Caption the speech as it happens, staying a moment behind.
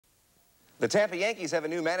The Tampa Yankees have a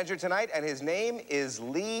new manager tonight, and his name is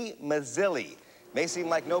Lee Mazzilli. May seem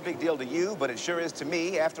like no big deal to you, but it sure is to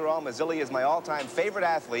me. After all, Mazzilli is my all-time favorite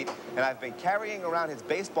athlete, and I've been carrying around his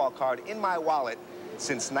baseball card in my wallet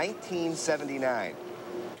since 1979.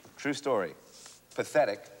 True story.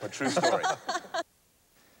 Pathetic, but true story.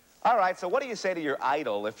 All right, so what do you say to your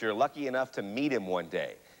idol if you're lucky enough to meet him one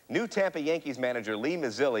day? New Tampa Yankees manager Lee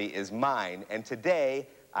Mazzilli is mine, and today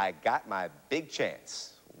I got my big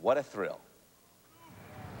chance. What a thrill.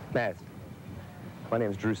 Matt, my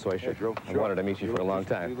name's Drew Soicher. Hey, Drew. I wanted to meet you for a long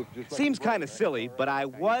time. Seems kind of silly, but I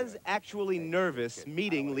was actually nervous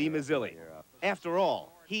meeting Lee Mazzilli. After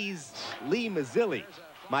all, he's Lee Mazzilli,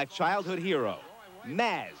 my childhood hero.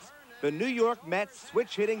 Maz, the New York Mets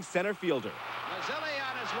switch-hitting center fielder. Mazzilli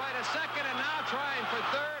on his way to second and now trying for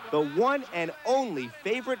third. The one and only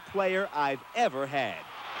favorite player I've ever had.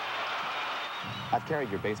 I've carried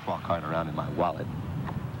your baseball card around in my wallet.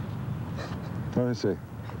 Let me see.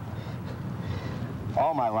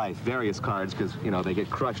 All my life, various cards, because, you know, they get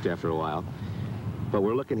crushed after a while. But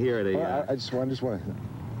we're looking here at a... Well, I just want to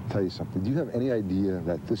tell you something. Do you have any idea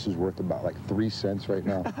that this is worth about like 3 cents right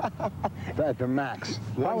now? At the max.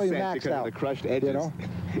 1 cent because of the crushed edges. You know?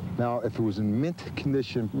 Now, if it was in mint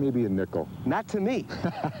condition, maybe a nickel. Not to me.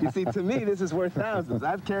 You see, to me, this is worth thousands.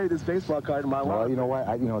 I've carried this baseball card in my wallet. Well, you know what?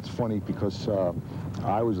 You know, it's funny because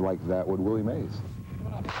I was like that with Willie Mays.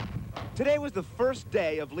 Today was the first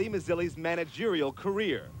day of Lee Mazzilli's managerial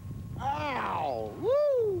career. Ow!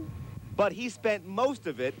 Woo! But he spent most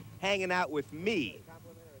of it hanging out with me.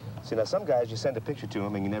 See, now, some guys, you send a picture to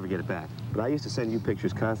them and you never get it back. But I used to send you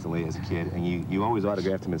pictures constantly as a kid, and you always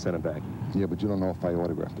autographed them and sent them back. Yeah, but you don't know if I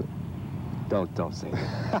autographed it. Don't say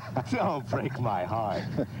that. Don't break my heart.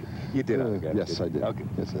 You did autograph it. Yes, I did. Okay.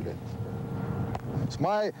 Yes, I did. It's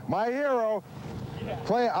my hero.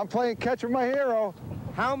 Yeah. I'm playing catch with my hero.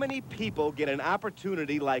 How many people get an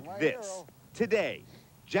opportunity like this? Today,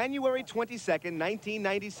 January 22nd,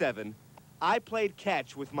 1997, I played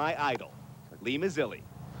catch with my idol, Lee Mazzilli.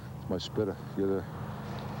 It's my spitter.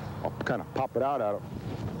 I'll kind of pop it out at him.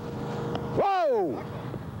 Whoa!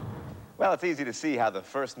 Well, it's easy to see how the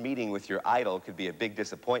first meeting with your idol could be a big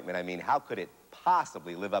disappointment. I mean, how could it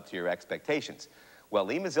possibly live up to your expectations? Well,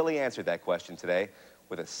 Lee Mazzilli answered that question today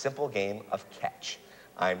with a simple game of catch.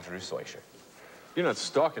 I'm Drew Soicher. You're not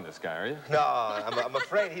stalking this guy, are you? No, I'm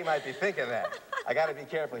afraid he might be thinking that. I got to be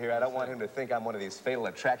careful here. I don't want him to think I'm one of these fatal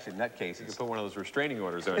attraction nutcases. You can put one of those restraining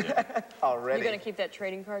orders on you. Already. You're going to keep that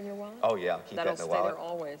trading card in your wallet? Oh, yeah, I'll keep that in the wallet. That'll stay there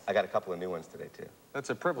always. I got a couple of new ones today, too. That's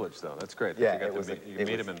a privilege, though. That's great. Yeah, you can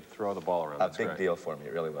meet him and throw the ball around. That's a big deal for me.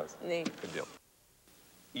 It really was. Neat. Good deal.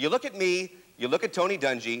 You look at me, you look at Tony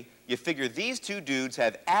Dungy, you figure these two dudes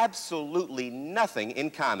have absolutely nothing in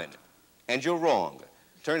common. And you're wrong.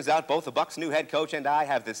 Turns out both the Bucs' new head coach and I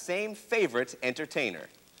have the same favorite entertainer.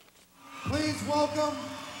 Please welcome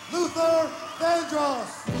Luther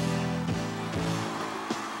Vandross.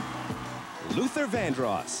 Luther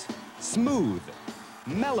Vandross. Smooth,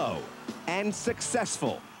 mellow, and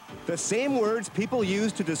successful. The same words people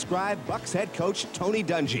use to describe Bucs head coach Tony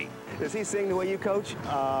Dungy. Does he sing the way you coach?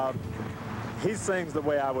 He sings the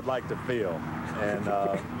way I would like to feel. And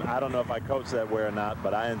I don't know if I coach that way or not,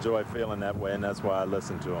 but I enjoy feeling that way, and that's why I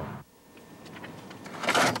listen to him.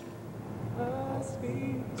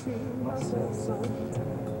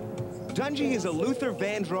 Dungy is a Luther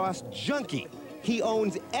Vandross junkie. He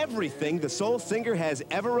owns everything the soul singer has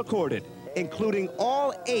ever recorded, including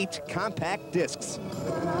all 8 compact discs.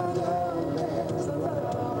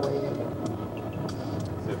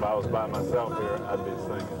 If I was by myself here, I'd be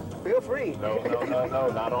singing. Feel free. No,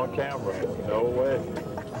 not on camera. No way.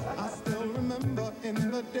 I still remember in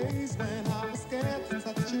the days when I was scared to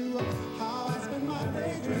touch you, how I spent my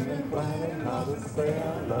day dreaming, planning how to say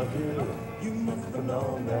I love you. You must have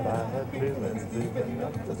known that I had feelings deep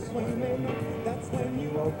enough to swim in. That's when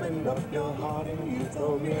you opened up your heart and you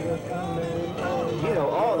told me you're coming home. You know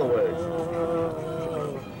all the words.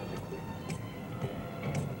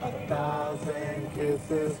 1,000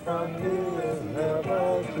 kisses from you is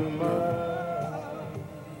never too much.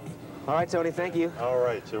 All right, Tony, thank you. All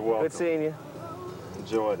right, you're welcome. Good seeing you.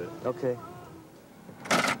 Enjoyed it. Okay.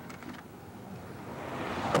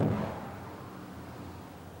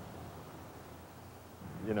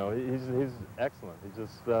 You know, he's excellent. He's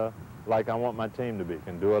just like I want my team to be.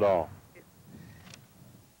 Can do it all.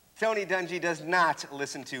 Tony Dungy does not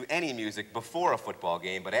listen to any music before a football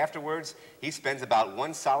game, but afterwards, he spends about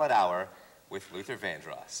 1 solid hour with Luther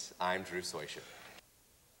Vandross. I'm Drew Soicher.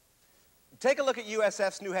 Take a look at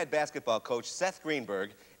USF's new head basketball coach, Seth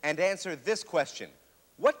Greenberg, and answer this question.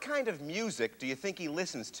 What kind of music do you think he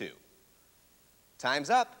listens to?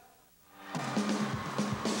 Time's up.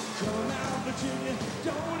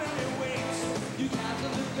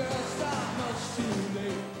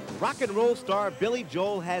 Rock and roll star Billy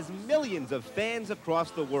Joel has millions of fans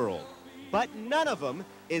across the world, but none of them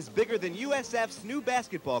is bigger than USF's new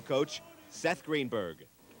basketball coach, Seth Greenberg.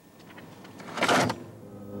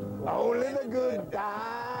 Only the good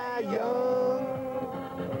die young.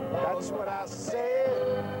 That's what I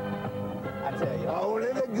said. I tell you,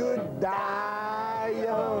 only the good die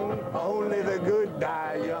young. Only the good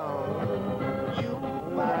die young. You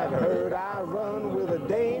might have heard I run with a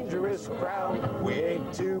dangerous crowd. We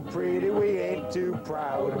ain't too pretty, we ain't too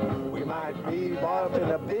proud. We might be barking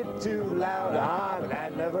a bit too loud. I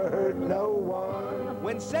never hurt no one.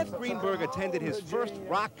 When Seth Greenberg attended his first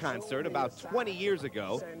rock concert about 20 years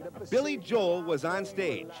ago, Billy Joel was on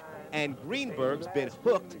stage, and Greenberg's been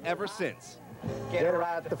hooked ever since. Get it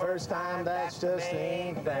right the first time, that's just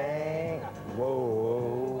anything.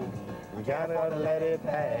 Whoa, we gotta let it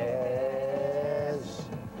pass.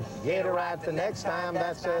 Get it right the next time,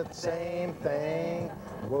 that's the same thing.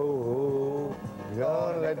 Whoa, you're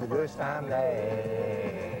gonna let the first time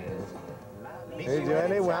last. Is there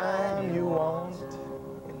any wine you want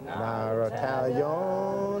in our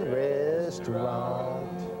Italian restaurant?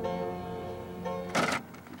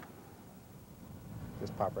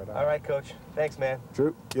 Just pop right out. All right, Coach. Thanks, man.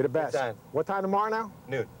 Drew, you're the best. Good time. What time tomorrow now?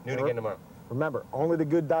 Noon. Noon again tomorrow. Remember, only the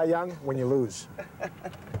good die young when you lose. See ya.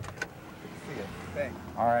 Thanks.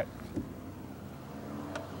 All right.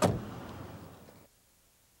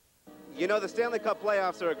 You know, the Stanley Cup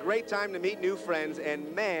playoffs are a great time to meet new friends,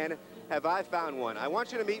 and man, have I found one. I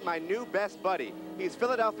want you to meet my new best buddy. He's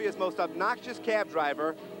Philadelphia's most obnoxious cab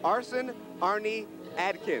driver, Arson Arnie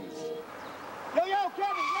Adkins. Yo,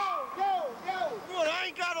 Kevin, yo! Good, I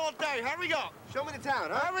ain't got all day. Hurry up. Show me the town,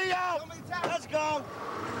 huh? Hurry up. Show me the town. Let's go.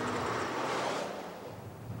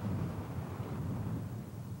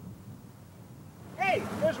 Hey,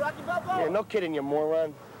 there's Rocky Balboa. Yeah, no kidding, you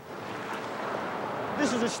moron.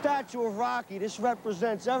 This is a statue of Rocky. This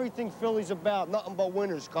represents everything Philly's about, nothing but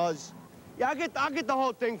winners, cuz. Yeah, I'll get the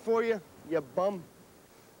whole thing for you, you bum.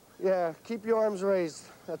 Yeah, keep your arms raised.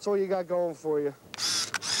 That's all you got going for you.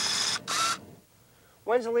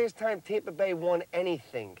 When's the last time Tampa Bay won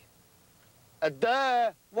anything?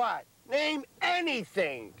 Duh. What? Name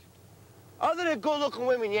anything. Other than good-looking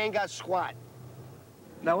women, you ain't got squat.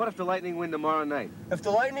 Now, what if the Lightning win tomorrow night? If the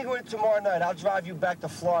Lightning win tomorrow night, I'll drive you back to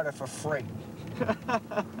Florida for free. All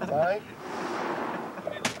right?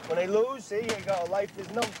 When they lose, here you go. Life is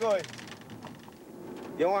no good.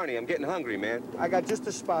 Yo, Arnie, I'm getting hungry, man. I got just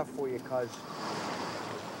a spot for you, cuz.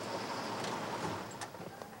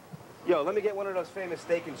 Yo, let me get one of those famous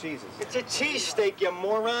steak and cheeses. It's a cheesesteak, you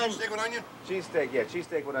moron. Steak with onion? Cheesesteak, yeah,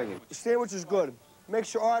 cheesesteak with onion. The sandwich is good.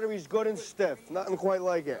 Makes your arteries good and stiff. Nothing quite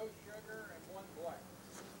like it.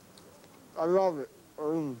 I love it.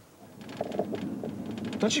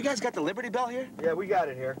 Don't you guys got the Liberty Bell here? Yeah, we got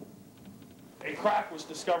it here. A crack was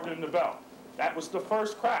discovered in the bell. That was the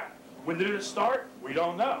first crack. When did it start? We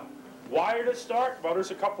don't know. Why did it start? Well,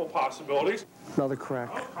 there's a couple possibilities. Another crack.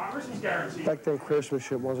 Oh, Congress is guaranteed. Back then,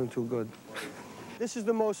 craftsmanship wasn't too good. This is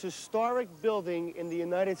the most historic building in the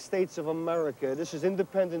United States of America. This is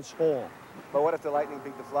Independence Hall. But what if the Lightning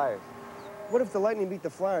beat the Flyers? What if the Lightning beat the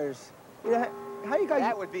Flyers? You know, how you guys...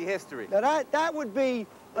 That would be history. Now, that would be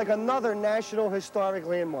like another national historic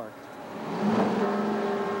landmark.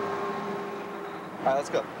 All right, let's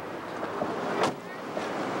go.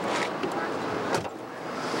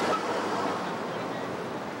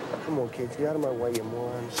 Come on, kids, get out of my way, you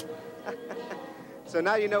morons. So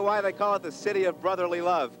now you know why they call it the city of brotherly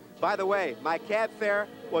love. By the way, my cab fare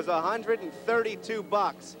was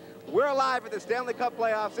 $132. We're live at the Stanley Cup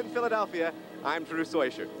playoffs in Philadelphia. I'm Drew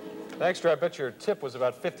Soicher. Thanks, Drew. I bet your tip was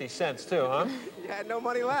about 50 cents, too, huh? You had no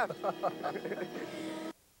money left.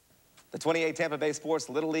 The 28 Tampa Bay Sports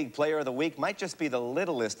Little League Player of the Week might just be the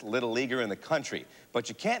littlest little leaguer in the country, but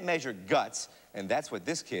you can't measure guts, and that's what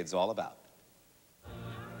this kid's all about.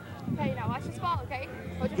 Okay, now watch this ball, okay?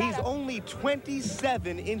 He's only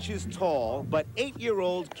 27 inches tall, but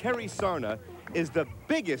 8-year-old Kerry Sarna is the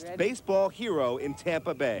biggest baseball hero in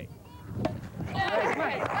Tampa Bay.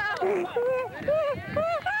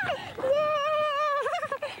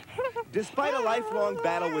 Despite a lifelong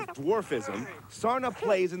battle with dwarfism, Sarna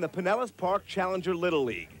plays in the Pinellas Park Challenger Little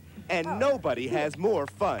League, and nobody has more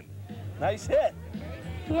fun. Nice hit.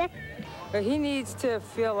 Yeah. But he needs to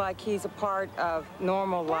feel like he's a part of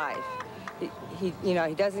normal life. You know,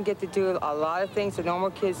 he doesn't get to do a lot of things that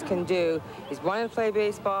normal kids can do. He's wanted to play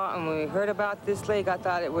baseball, and when we heard about this league, I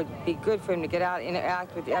thought it would be good for him to get out,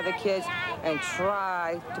 interact with the other kids, and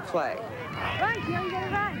try to play. Run, Jim, get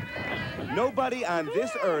it right. Nobody on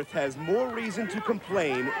this earth has more reason to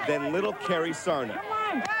complain than little Kerry Sarna. Come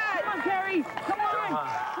on, Kerry, come on.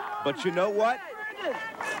 But you know what? A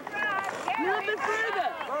little bit further.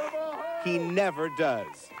 He never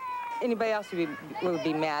does. Anybody else would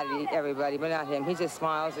be mad at everybody, but not him. He just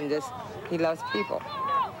smiles and he loves people.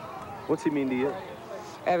 What's he mean to you?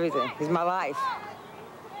 Everything. He's my life.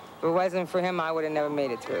 If it wasn't for him, I would have never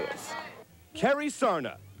made it through this. Kerry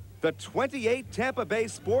Sarna, the 28 Tampa Bay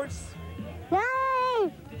Sports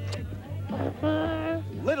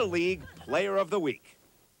Little League Player of the Week.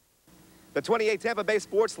 The 28 Tampa Bay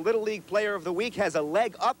Sports Little League Player of the Week has a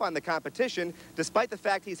leg up on the competition, despite the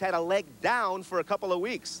fact he's had a leg down for a couple of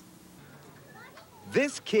weeks.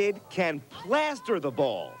 This kid can plaster the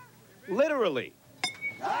ball, literally.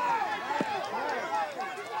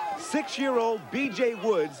 6-year-old B.J.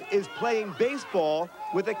 Woods is playing baseball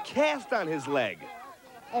with a cast on his leg.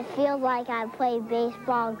 It feels like I played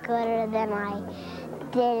baseball gooder than I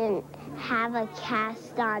didn't have a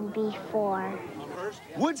cast on before.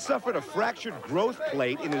 Woods suffered a fractured growth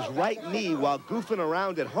plate in his right knee while goofing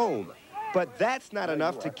around at home, but that's not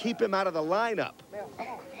enough to keep him out of the lineup.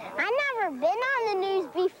 I've never been on the news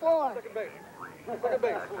before.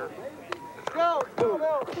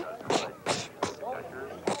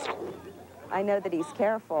 I know that he's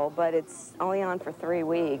careful, but it's only on for 3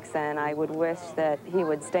 weeks, and I would wish that he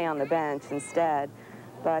would stay on the bench instead.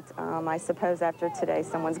 But I suppose after today,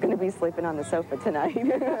 someone's going to be sleeping on the sofa tonight.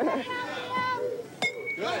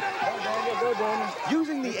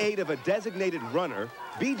 Using the aid of a designated runner,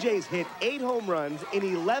 BJ's hit 8 home runs in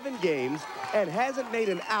 11 games and hasn't made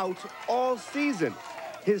an out all season.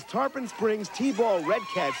 His Tarpon Springs T-Ball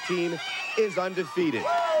Redcats team is undefeated.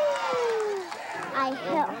 I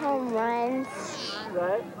hit home runs.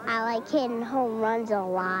 I like hitting home runs a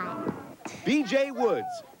lot. B.J. Woods,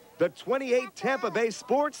 the 28 Tampa Bay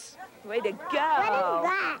Sports. Way to go. What is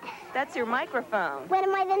that? That's your microphone. When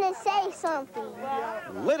am I going to say something?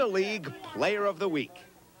 Little League Player of the Week.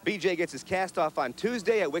 B.J. gets his cast off on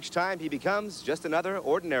Tuesday, at which time he becomes just another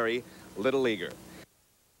ordinary Little Leaguer.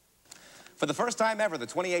 For the first time ever, the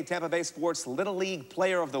 28 Tampa Bay Sports Little League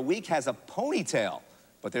Player of the Week has a ponytail,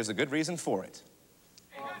 but there's a good reason for it.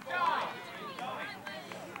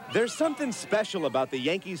 There's something special about the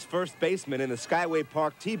Yankees' first baseman in the Skyway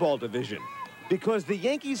Park T-Ball division, because the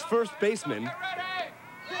Yankees' first baseman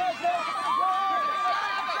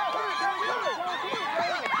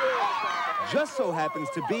just so happens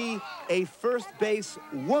to be a first base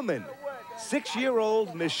woman,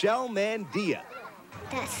 6-year-old Michelle Mandia.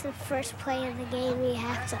 That's the first play of the game. You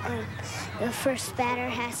have to, the first batter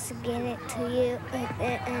has to get it to you,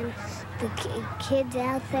 and the kids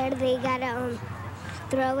out there, they gotta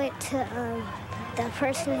throw it to the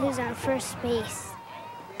person who's on first base.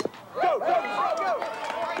 Go, go, go!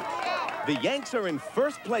 The Yanks are in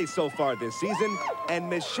first place so far this season, and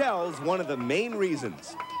Michelle's one of the main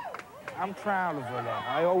reasons. I'm proud of her, though.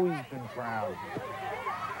 I've always been proud.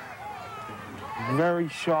 Very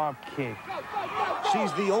sharp kid.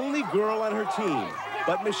 She's the only girl on her team,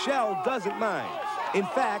 but Michelle doesn't mind. In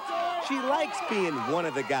fact, she likes being one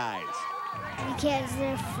of the guys. Because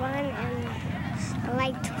they're fun, and I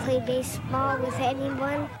like to play baseball with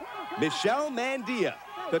anyone. Michelle Mandia,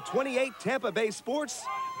 the 28 Tampa Bay Sports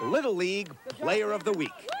Little League Player of the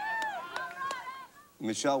Week.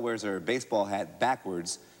 Michelle wears her baseball hat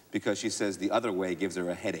backwards because she says the other way gives her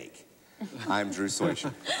a headache. I'm Drew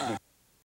Soicher.